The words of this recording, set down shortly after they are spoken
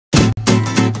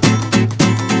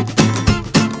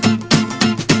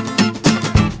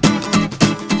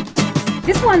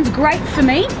one's great for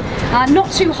me, not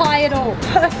too high at all,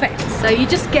 perfect. So you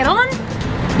just get on,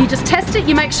 you just test it,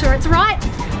 you make sure it's right.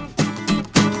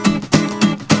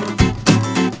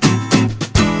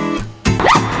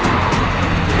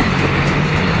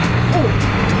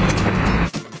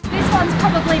 This one's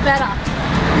probably better.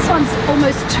 This one's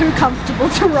almost too comfortable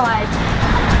to ride.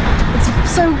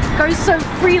 It goes so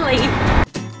freely.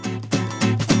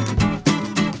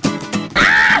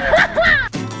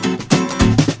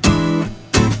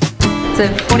 It's a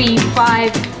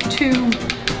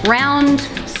 45-2 round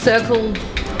circle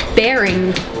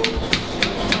bearing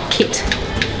kit.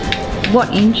 What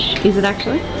inch is it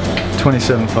actually?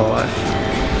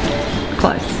 27.5.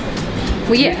 Close.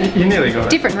 Well, yeah. You nearly got it.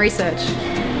 Different research.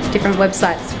 Different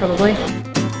websites, probably.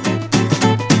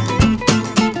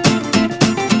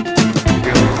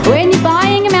 When you're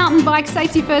buying a mountain bike,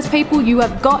 safety first, people, you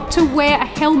have got to wear a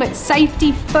helmet,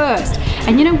 safety first.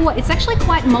 And you know what, it's actually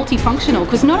quite multifunctional,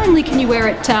 because not only can you wear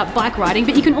it bike riding,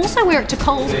 but you can also wear it to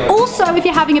Coles. Also, if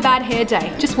you're having a bad hair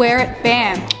day, just wear it,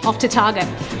 bam, off to Target.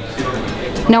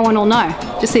 No one will know,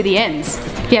 just see the ends.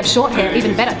 If you have short hair,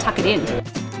 even better, tuck it in.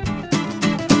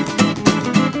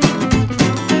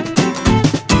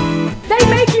 They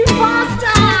make you faster!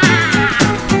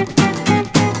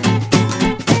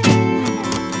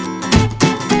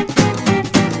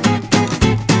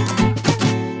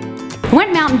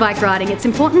 When mountain bike riding, it's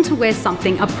important to wear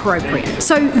something appropriate.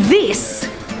 So this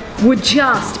would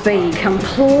just be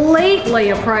completely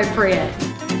appropriate.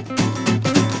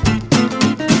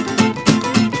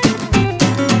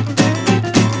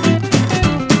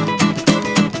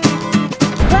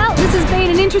 Well, this has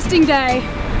been an interesting day.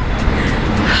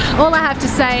 All I have to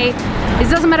say is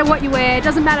it doesn't matter what you wear, it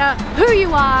doesn't matter who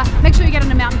you are, make sure you get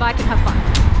on a mountain bike and have fun.